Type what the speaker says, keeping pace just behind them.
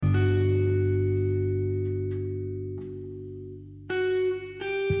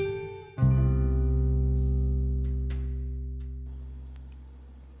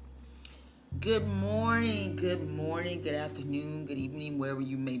good morning, good afternoon, good evening, wherever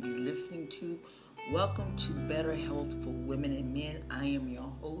you may be listening to. Welcome to Better Health for Women and Men. I am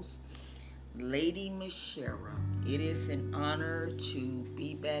your host, Lady Mishera. It is an honor to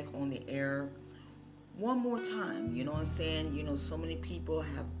be back on the air one more time. You know what I'm saying? So many people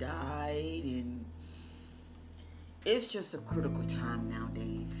have died, and it's just a critical time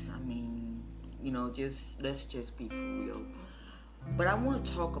nowadays. Just let's just be for real. But I want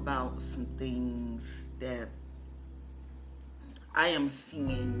to talk about some things that I am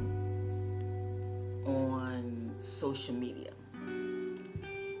seeing on social media.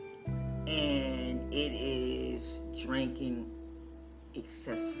 And it is drinking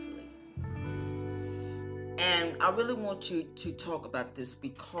excessively. And I really want to talk about this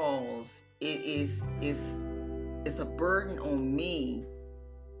because it's a burden on me.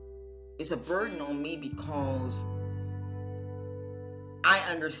 It's a burden on me because I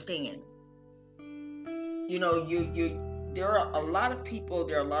understand. There are a lot of people,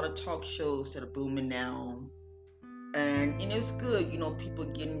 there are a lot of talk shows that are booming now. And it's good, people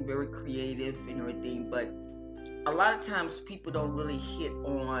getting very creative and everything, but a lot of times people don't really hit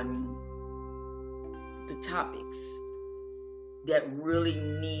on the topics that really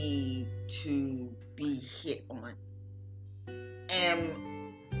need to be hit on. And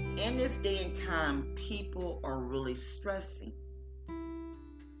in this day and time, people are really stressing.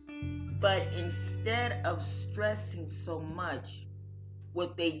 But instead of stressing so much,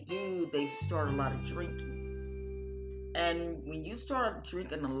 what they do, they start a lot of drinking. And when you start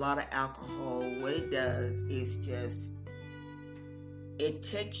drinking a lot of alcohol, what it does is it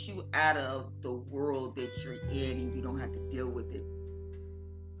takes you out of the world that you're in and you don't have to deal with it.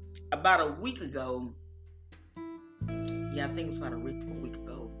 About a week ago, I think it's about a week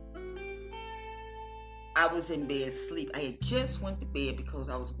ago, I was in bed asleep. I had just went to bed because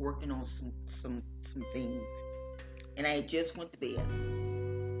I was working on some things. And I had just went to bed.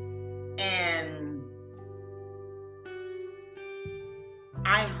 And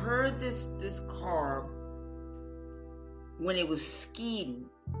I heard this car when it was speeding.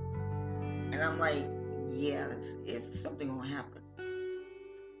 And I'm like, yeah, it's something gonna happen.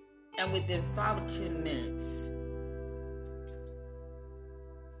 And within 5 or 10 minutes,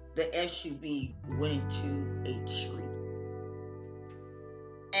 the SUV went into a tree.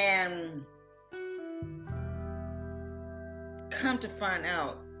 And come to find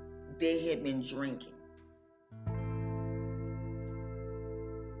out, they had been drinking.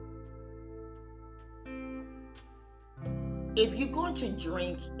 If you're going to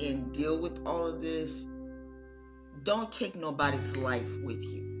drink and deal with all of this, don't take nobody's life with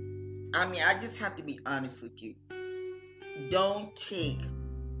you. I just have to be honest with you. Don't take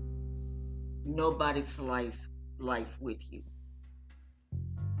nobody's life with you.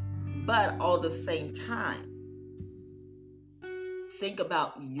 But all the same time, think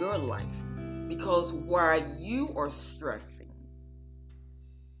about your life, because while you are stressing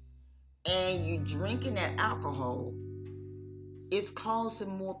and you drinking that alcohol, it's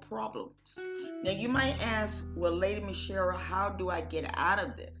causing more problems. Now you might ask, well, Lady Mishera, how do I get out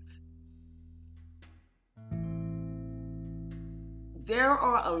of this? There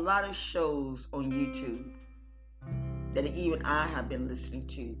are a lot of shows on YouTube that even I have been listening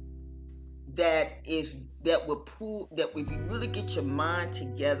to that will prove that if you really get your mind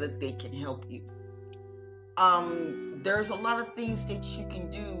together, they can help you. There's a lot of things that you can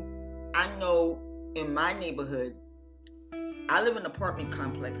do. I know in my neighborhood, I live in an apartment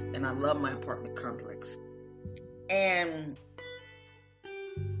complex, and I love my apartment complex. And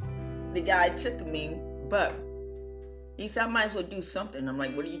the guy took me, but he said I might as well do something. I'm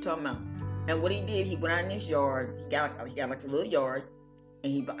like, what are you talking about? And what he did, he went out in his yard. He got like a little yard,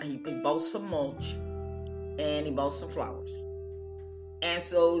 and he bought some mulch, and he bought some flowers. And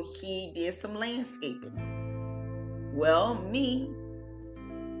so he did some landscaping. Well,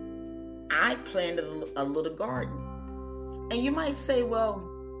 I planted a little garden. And you might say, well,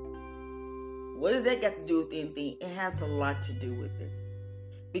 what does that got to do with anything? It has a lot to do with it.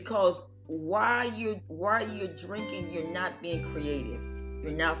 Because while you're drinking, you're not being creative.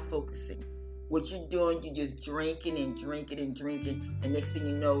 You're not focusing. What you're doing, you're just drinking and drinking and drinking. And next thing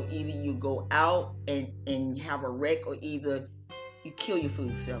you know, either you go out and have a wreck, or either you kill your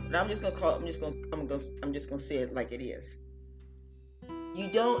food self. And I'm just gonna say it like it is. You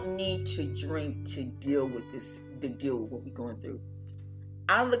don't need to drink to deal with this, to deal with what we're going through.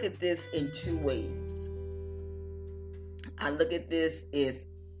 I look at this in two ways. I look at this as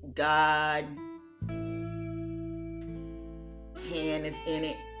God hand is in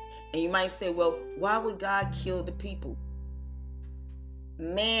it. And you might say, well, why would God kill the people?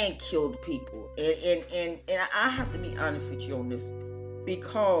 man killed people. And I have to be honest with you on this,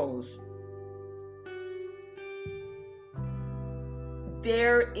 because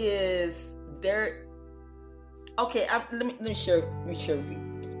okay, let me share with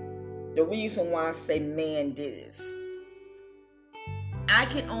you the reason why I say man did this. I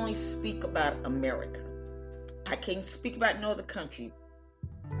can only speak about America. I can't speak about no other country,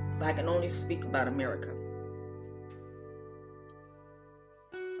 but I can only speak about America.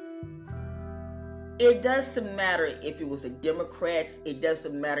 It doesn't matter if it was the Democrats. It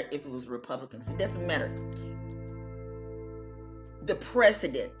doesn't matter if it was Republicans. It doesn't matter. The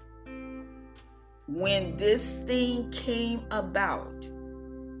president, when this thing came about,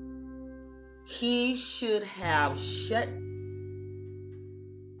 he should have shut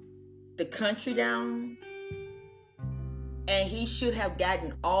the country down, and he should have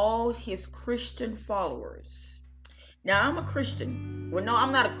gotten all his Christian followers. Now, I'm a Christian. Well, no,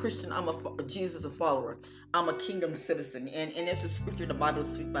 I'm not a Christian. I'm a Jesus follower. I'm a kingdom citizen, and it's a scripture in the Bible that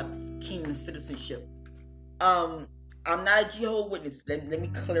speaks about kingdom citizenship. I'm not a Jehovah's Witness. Let me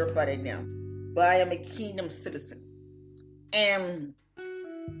clarify that now. But I am a kingdom citizen. And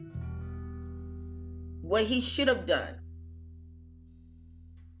what he should have done,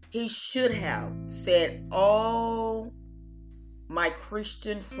 he should have said, all my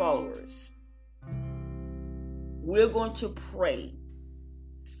Christian followers, we're going to pray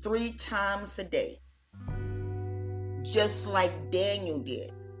 3 times a day, just like Daniel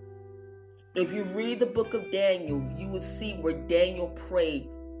did. If you read the book of Daniel, you will see where Daniel prayed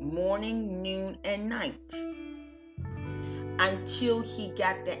morning, noon, and night until he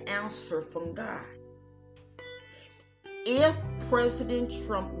got the answer from God. If President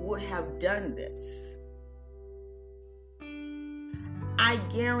Trump would have done this, I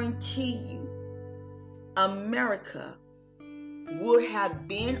guarantee you America would have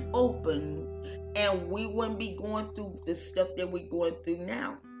been open and we wouldn't be going through the stuff that we're going through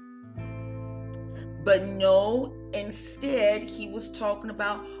now. But no, instead he was talking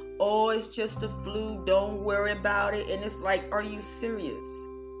about, oh, it's just a flu, don't worry about it. And it's like, are you serious?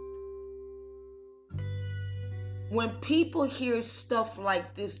 When people hear stuff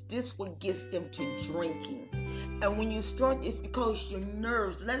like this what gets them to drinking. And when you start, it's because your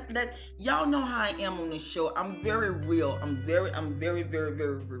nerves. Y'all know how I am on this show. I'm very real. I'm very, very,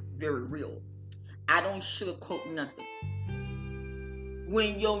 very, very real. I don't sugarcoat nothing.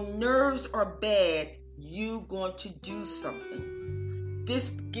 When your nerves are bad, you're going to do something.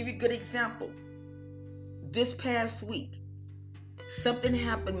 Give you a good example. This past week, something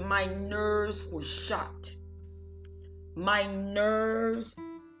happened. My nerves were shot. My nerves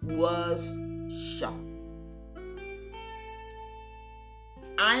was shot.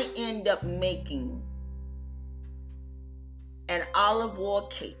 I end up making an olive oil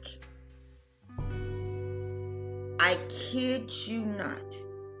cake. I kid you not.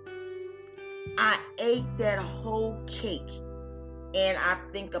 I ate that whole cake in I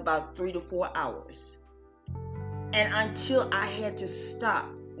think about 3 to 4 hours. And until I had to stop.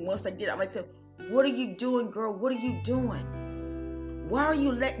 Once I did, I might say, what are you doing, girl? What are you doing? Why are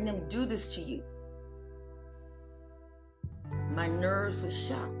you letting them do this to you? My nerves were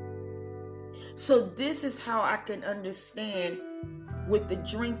shot. So this is how I can understand with the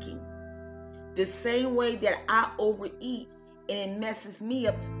drinking. The same way that I overeat and it messes me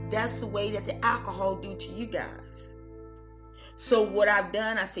up, that's the way that the alcohol do to you guys. So what I've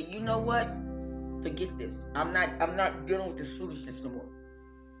done, I said, you know what? Forget this. I'm not dealing with this foolishness no more.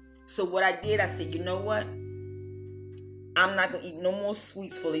 So what I did, I said, you know what? I'm not going to eat no more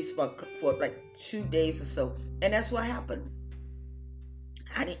sweets for at least for like 2 days or so. And that's what happened.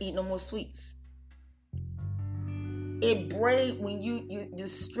 I didn't eat no more sweets. When you the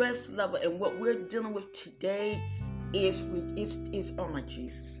stress level and what we're dealing with today is oh my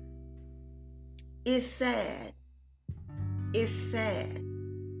Jesus. It's sad. It's sad.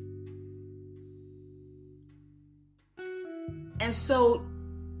 And so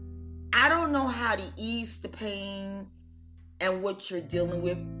I don't know how to ease the pain and what you're dealing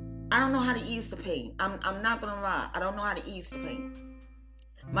with. I don't know how to ease the pain. I'm not gonna lie. I don't know how to ease the pain.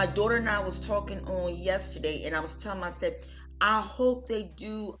 My daughter and I was talking on yesterday, and I was telling myself, I hope they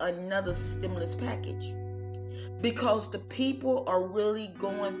do another stimulus package because the people are really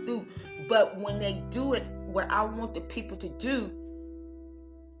going through. But when they do it, what I want the people to do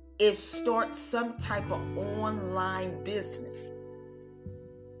is start some type of online business.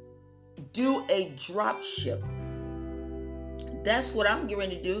 Do a drop ship. That's what I'm going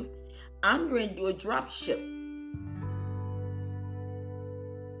to do. I'm going to do a drop ship.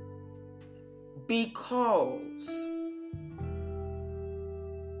 Because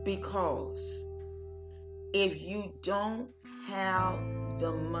Because if you don't have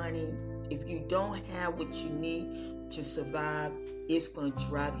the money, if you don't have what you need to survive, it's going to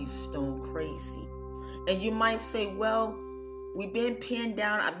drive you stone crazy. And you might say, well, we've been pinned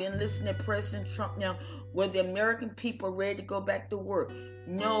down. I've been listening to President Trump now. Were the American people ready to go back to work?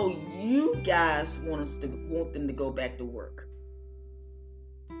 No, you guys want them to go back to work.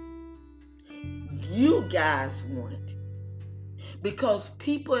 You guys want it. Because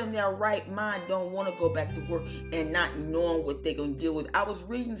people in their right mind don't want to go back to work and not knowing what they're going to deal with. I was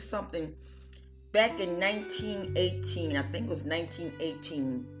reading something back in 1918. I think it was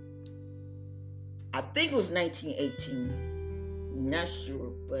 1918. Not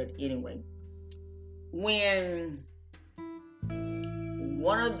sure, but anyway. When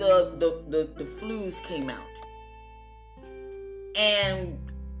one of the flus came out. And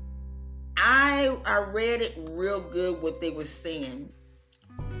I read it real good what they were saying.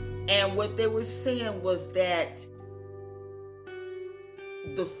 And what they were saying was that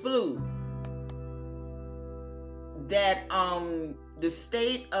the flu that the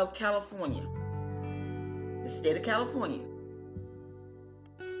state of California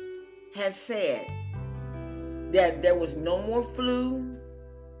has said that there was no more flu.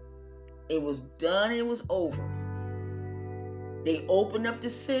 It was done. It was over. They opened up the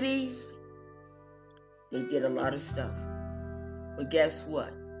cities. They did a lot of stuff. But guess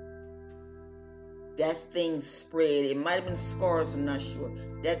what? That thing spread. It might have been SARS, I'm not sure.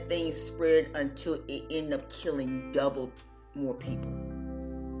 That thing spread until it ended up killing double more people.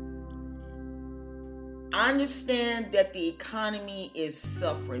 I understand that the economy is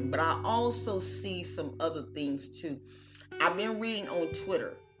suffering, but I also see some other things too. I've been reading on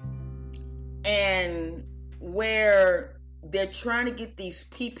Twitter, and where they're trying to get these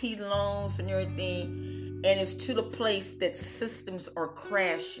PP loans and everything, and it's to the place that systems are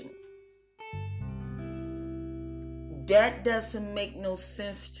crashing. That doesn't make no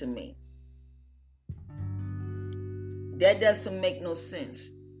sense to me. That doesn't make no sense.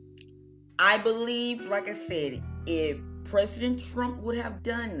 I believe, like I said, if President Trump would have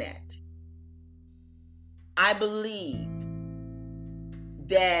done that, I believe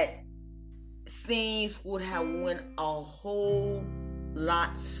that things would have went a whole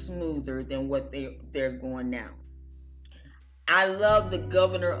lot smoother than what they're going now. I love the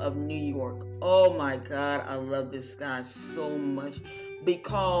governor of New York. Oh my God, I love this guy so much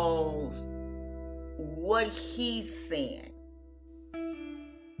because what he's saying.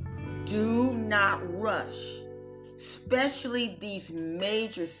 Do not rush, especially these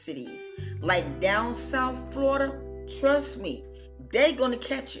major cities like down South Florida. Trust me, they're going to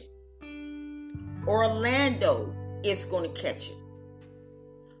catch it. Orlando is going to catch it.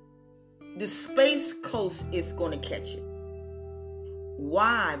 The Space Coast is going to catch it.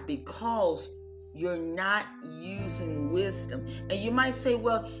 Why? Because you're not using wisdom. And you might say,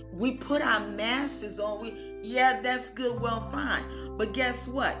 well, we put our masks on. Yeah, that's good, well, fine. But guess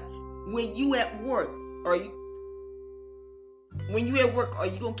what? When you at work, are you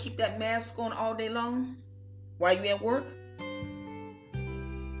gonna keep that mask on all day long while you at work?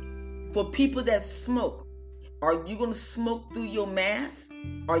 For people that smoke, are you gonna smoke through your mask?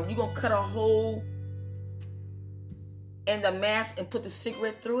 Are you gonna cut a hole in the mask and put the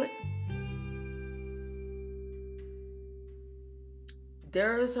cigarette through it?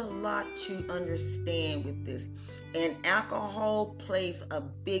 There is a lot to understand with this. And alcohol plays a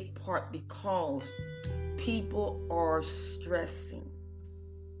big part because people are stressing.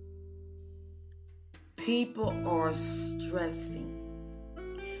 People are stressing.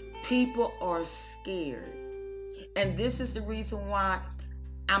 People are scared. And this is the reason why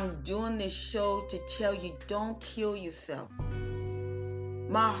I'm doing this show, to tell you, don't kill yourself.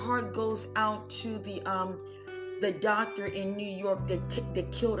 My heart goes out to the doctor in New York that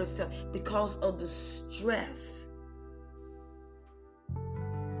killed herself because of the stress.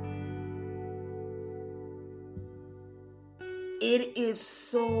 It is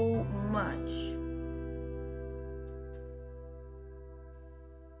so much.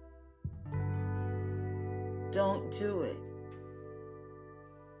 Don't do it.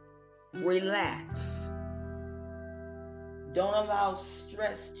 Relax. Don't allow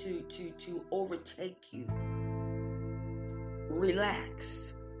stress to overtake you.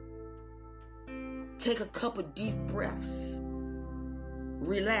 Relax. Take a couple deep breaths.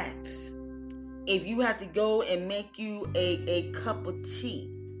 Relax. If you have to go and make you a cup of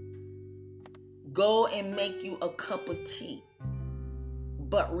tea, go and make you a cup of tea.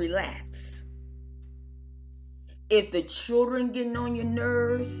 But relax. If the children getting on your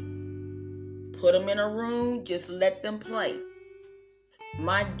nerves, put them in a room, just let them play.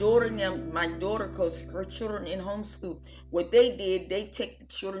 My daughter, because her children in homeschool, what they did, they take the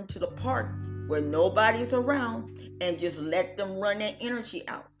children to the park where nobody's around and just let them run that energy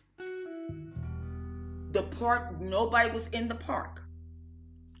out. The park, nobody was in the park.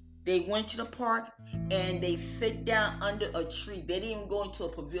 They went to the park and they sit down under a tree. They didn't even go into a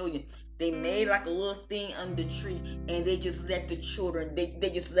pavilion. They made like a little thing under the tree, and they just let the children.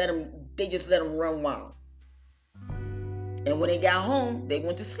 They just let them run wild. And when they got home, they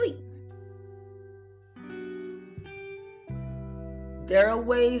went to sleep. There are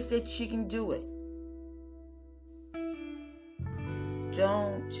ways that you can do it.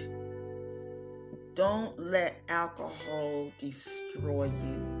 Don't let alcohol destroy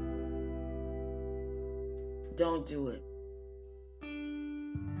you. Don't do it.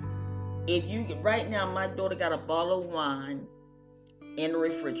 If you right now, my daughter got a bottle of wine in the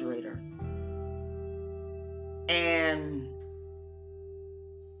refrigerator, and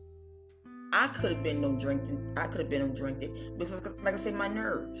I could have been drinking it because, like I said, my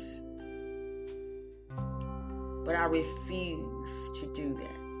nerves. But I refuse to do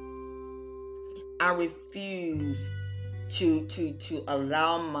that. I refuse to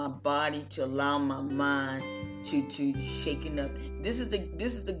allow my body, to allow my mind to shaking up. This is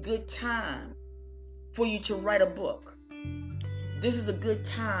the good time for you to write a book. This is a good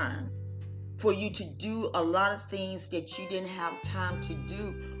time for you to do a lot of things that you didn't have time to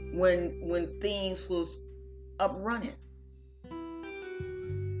do when things was up running.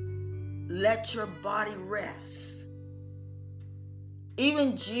 Let your body rest.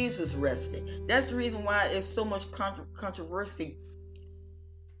 Even Jesus rested. That's the reason why there's so much controversy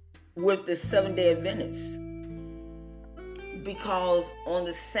with the Seventh-day Adventists. Because on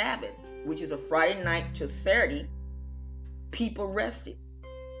the Sabbath, which is a Friday night to Saturday, people rested.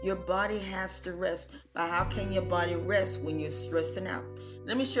 Your body has to rest. But how can your body rest when you're stressing out?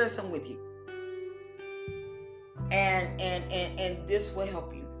 Let me share something with you. And this will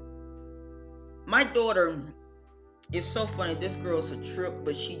help you. My daughter is so funny. This girl's a trip,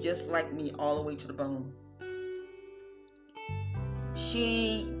 but she just like me all the way to the bone.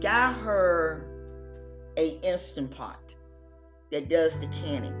 She got her a Instant Pot that does the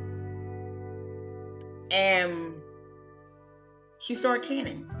canning. And she started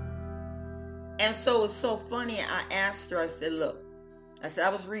canning. And so it's so funny. I asked her, I said, look, I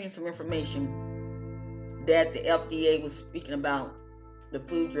was reading some information that the FDA was speaking about. The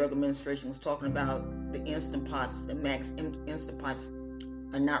Food Drug Administration was talking about the Instant Pots, the Max Instant Pots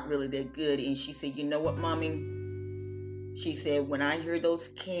are not really that good. And she said, you know what, Mommy? She said, when I heard those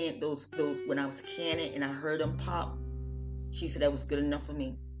when I was canning and I heard them pop, she said that was good enough for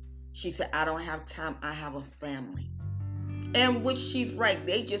me. She said, I don't have time. I have a family. And which she's right.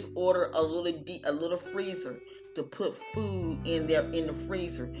 They just order a little freezer to put food in the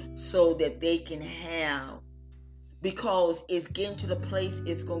freezer so that they can have, because it's getting to the place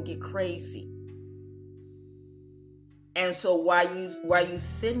it's gonna get crazy. And so while you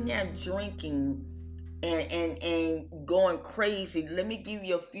sitting there drinking and going crazy, let me give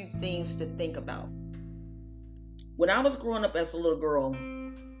you a few things to think about. When I was growing up as a little girl,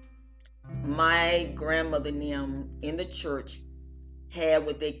 my grandmother and them in the church had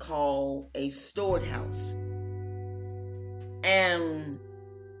what they call a stored house. And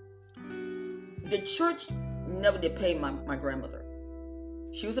the church never did pay my grandmother.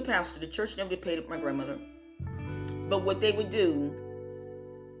 She was a pastor. The church never did pay my grandmother. But what they would do,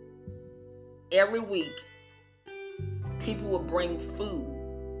 every week, people would bring food.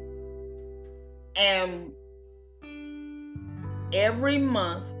 And every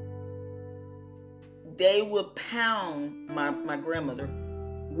month, they would pound my grandmother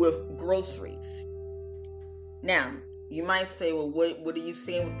with groceries. Now, you might say, well, what are you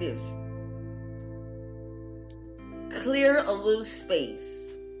saying with this? Clear a little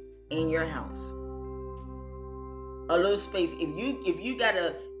space in your house. A little space. If you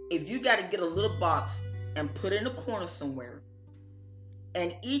gotta get a little box and put it in a corner somewhere,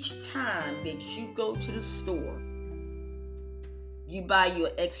 and each time that you go to the store, you buy you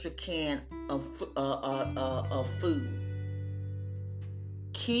an extra can of food.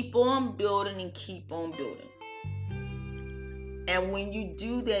 Keep on building and keep on building. And when you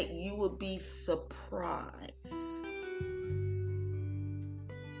do that, you will be surprised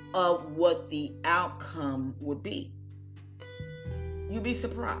of what the outcome would be. You'll be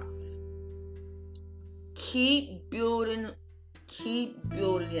surprised. Keep building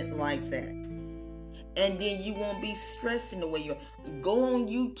it like that. And then you won't be stressing the way you're. Go on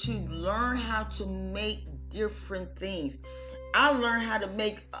YouTube, learn how to make different things. I learned how to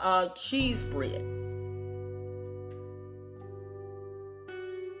make cheese bread.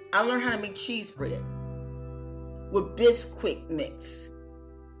 I learned how to make cheese bread with Bisquick mix.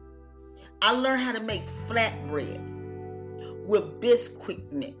 I learned how to make flatbread with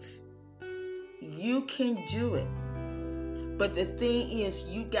Bisquick mix. You can do it. But the thing is,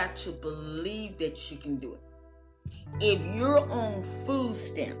 you got to believe that you can do it. If you're on food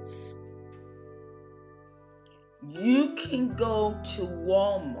stamps, you can go to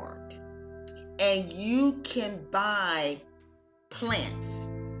Walmart and you can buy plants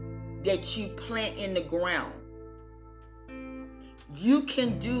that you plant in the ground. You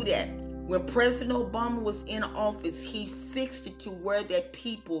can do that. When President Obama was in office, he fixed it to where that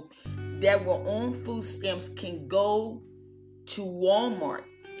people that were on food stamps can go to Walmart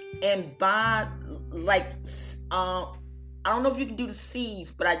and buy, like, I don't know if you can do the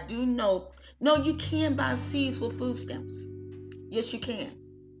seeds, but I do know, no, you can buy seeds with food stamps. Yes, you can.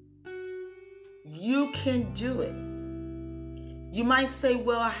 You can do it. You might say,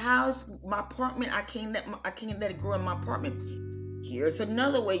 well, how's my apartment? I can't let it grow in my apartment. Here's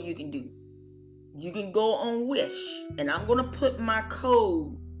another way you can do it. You can go on Wish, and I'm going to put my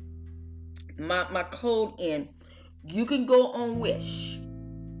code, my code in. You can go on Wish.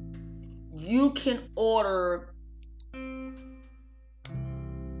 You can order,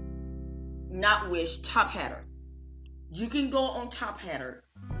 not Wish, Top Hatter. You can go on Top Hatter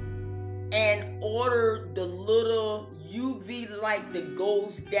and order the little UV light that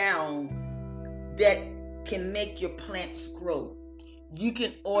goes down that can make your plants grow. You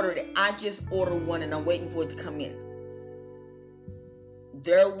can order it. I just ordered one and I'm waiting for it to come in.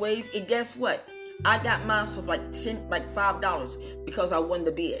 There are ways, and guess what? I got mine for like $5 because I won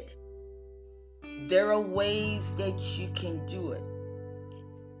the bid. There are ways that you can do it.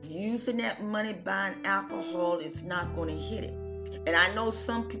 Using that money buying alcohol is not going to hit it. And I know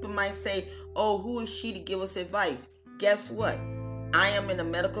some people might say, oh, who is she to give us advice? Guess what? I am in the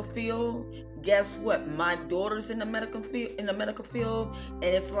medical field. Guess what? My daughter's in the medical field, and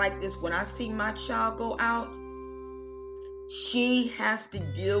it's like this. When I see my child go out, she has to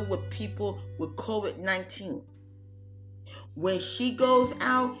deal with people with COVID-19. When she goes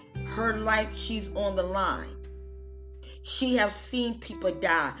out, her life, she's on the line. She has seen people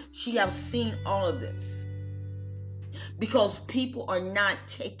die. She has seen all of this. Because people are not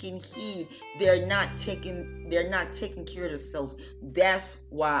taking heed. They're not taking care of themselves. That's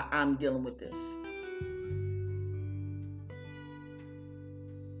why I'm dealing with this.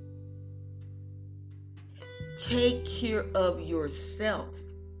 Take care of yourself.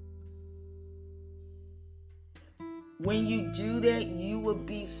 When you do that, you will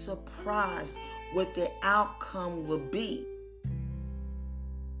be surprised what the outcome will be.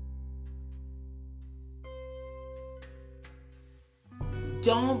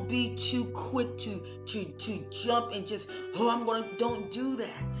 Don't be too quick to jump and just, don't do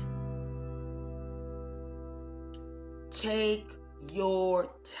that. Take your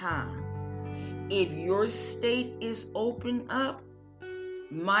time. If your state is open up,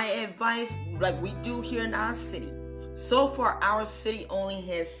 my advice, like we do here in our city, so far our city only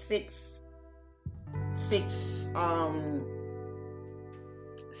has six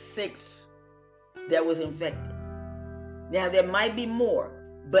that was infected. Now there might be more,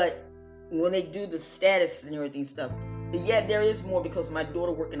 but when they do the status and everything stuff, yeah, there is more because my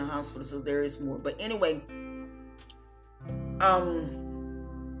daughter works in the hospital, so there is more. But anyway,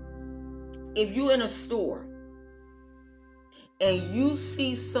 if you're in a store and you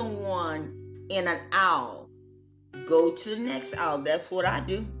see someone in an aisle, go to the next aisle. That's what I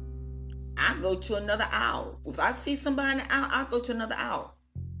do. I go to another aisle. If I see somebody in the aisle, I go to another aisle.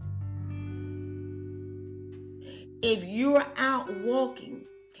 If you're out walking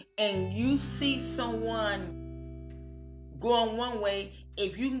and you see someone going one way,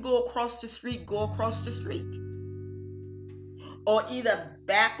 if you can go across the street, go across the street. Or either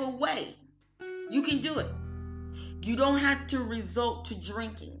back away. You can do it. You don't have to resort to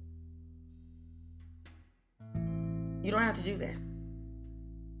drinking. You don't have to do that.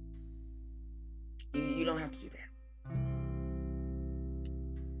 You don't have to do that.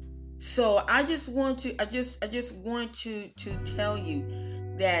 So I just want to tell you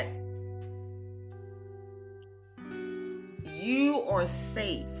that you are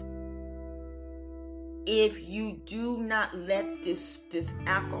safe if you do not let this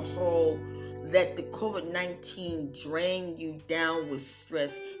alcohol, let the COVID-19 drain you down with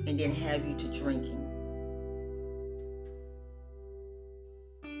stress and then have you to drinking.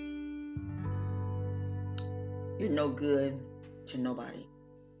 You're no good to nobody.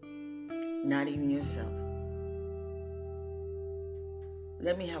 Not even yourself.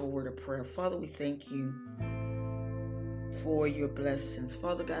 Let me have a word of prayer. Father, we thank you for your blessings.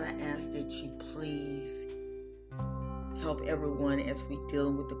 Father God, I ask that you please help everyone as we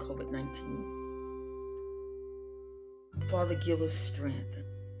deal with the COVID-19. Father, give us strength.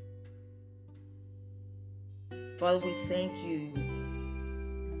 Father, we thank you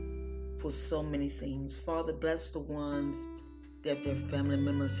for so many things. Father, bless the ones that their family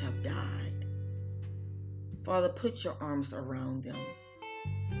members have died. Father, put your arms around them.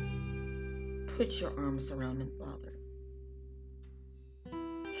 Put your arms around them, Father.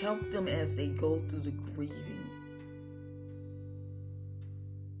 Help them as they go through the grieving.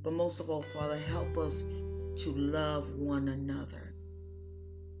 But most of all, Father, help us to love one another.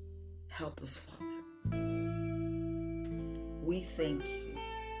 Help us, Father. We thank you.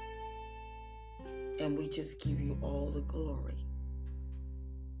 And we just give you all the glory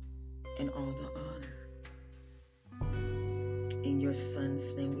and all the honor. In your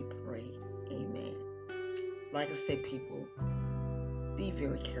Son's name we pray. Amen. Like I said, people, be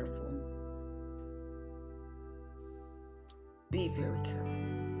very careful. Be very careful.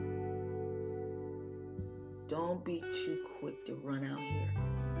 Don't be too quick to run out here.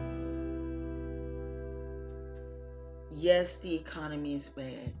 Yes, the economy is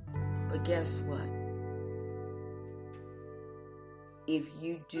bad, but guess what? If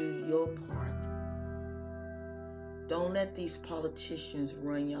you do your part, don't let these politicians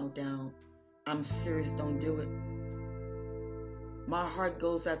run y'all down. I'm serious, don't do it. My heart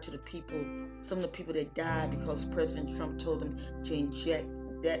goes out to the people, some of the people that died because President Trump told them to inject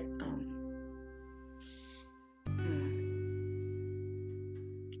that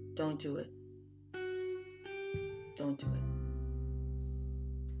don't do it. Don't do it.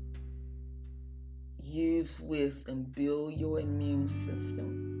 Use wisdom. Build your immune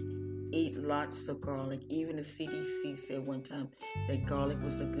system. Eat lots of garlic. Even the CDC said one time that garlic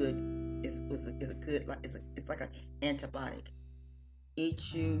was a good, it's like an antibiotic.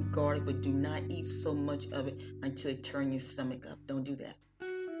 Eat you garlic, but do not eat so much of it until it turns your stomach up. Don't do that.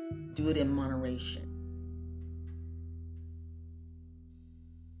 Do it in moderation.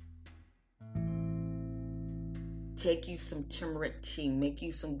 Take you some turmeric tea. Make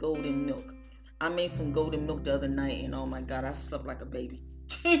you some golden milk. I made some golden milk the other night, and oh my God, I slept like a baby.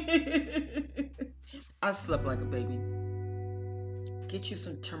 I slept like a baby. Get you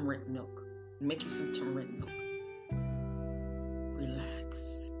some turmeric milk. Make you some turmeric milk.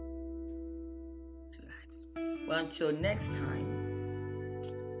 Relax. Relax. Well, until next time,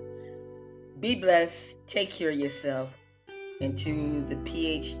 be blessed. Take care of yourself. And to the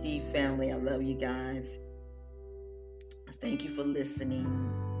PhD family, I love you guys. Thank you for listening.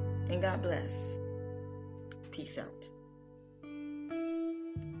 And God bless. Peace out.